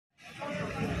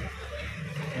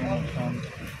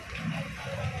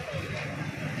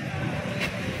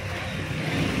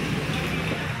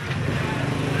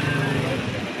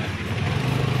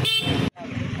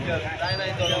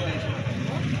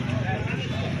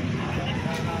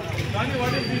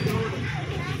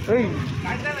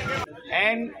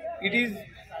And it is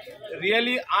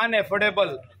really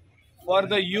unaffordable for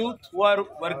the youth who are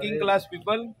working class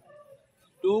people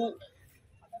to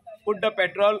put the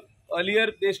petrol. Earlier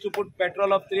they used to put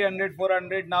petrol of 300,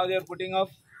 400. Now they are putting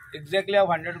of exactly of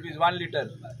 100 rupees, 1 liter.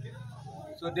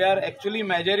 So they are actually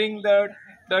measuring the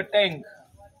tank.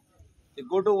 They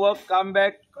go to work, come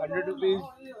back, 100 rupees.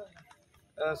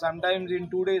 Sometimes in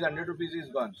 2 days, 100 rupees is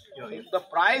gone. So the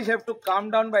price have to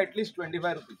come down by at least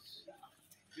 25 rupees.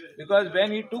 Because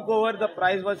when he took over, the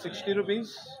price was 60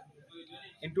 rupees.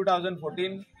 In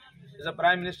 2014, as a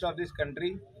Prime Minister of this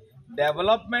country,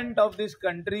 development of this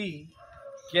country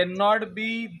cannot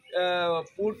be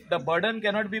the burden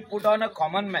cannot be put on a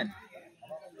common man.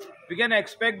 We can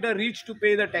expect the rich to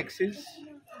pay the taxes,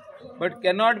 but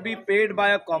cannot be paid by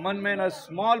a common man. A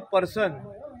small person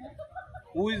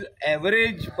who is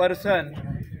average person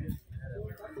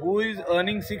who is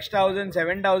earning 6,000,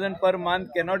 7,000 per month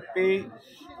cannot pay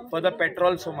for the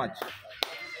petrol so much.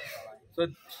 So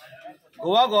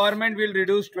Goa government will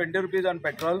reduce 20 rupees on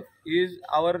petrol is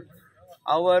our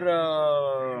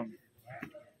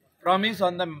promise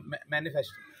on the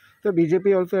manifesto. So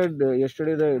BJP also had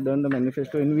yesterday done the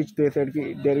manifesto in which they said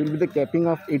there will be the capping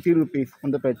of 80 rupees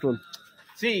on the petrol.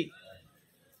 See,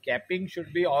 capping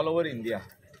should be all over India.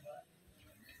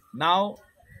 Now,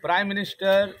 Prime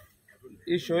Minister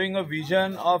is showing a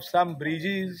vision of some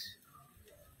bridges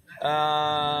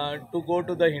to go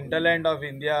to the hinterland of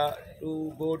India,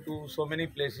 to go to so many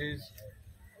places,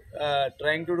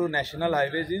 trying to do national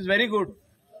highways is very good,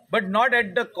 but not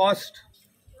at the cost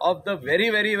of the very,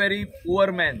 very, very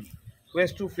poor man who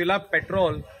has to fill up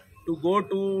petrol to go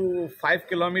to 5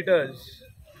 kilometers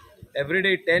every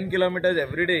day, 10 kilometers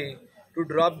every day to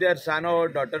drop their son or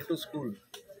daughter to school.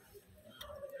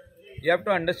 You have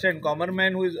to understand, common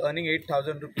man who is earning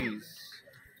 8,000 rupees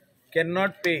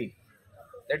cannot pay.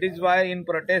 That is why in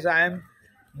protest I am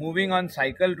moving on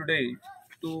cycle today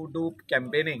to do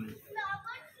campaigning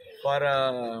for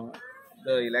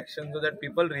the election, so that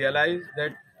people realize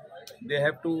that they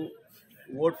have to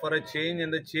vote for a change,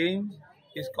 and the change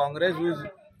is Congress, who is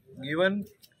given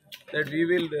that we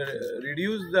will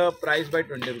reduce the price by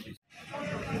 20 rupees.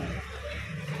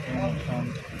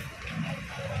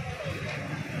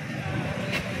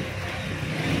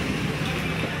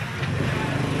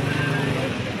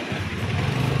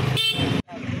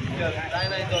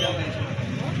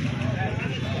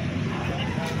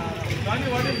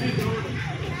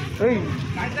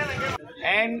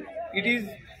 And it is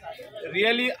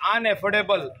really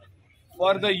unaffordable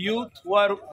for the youth who are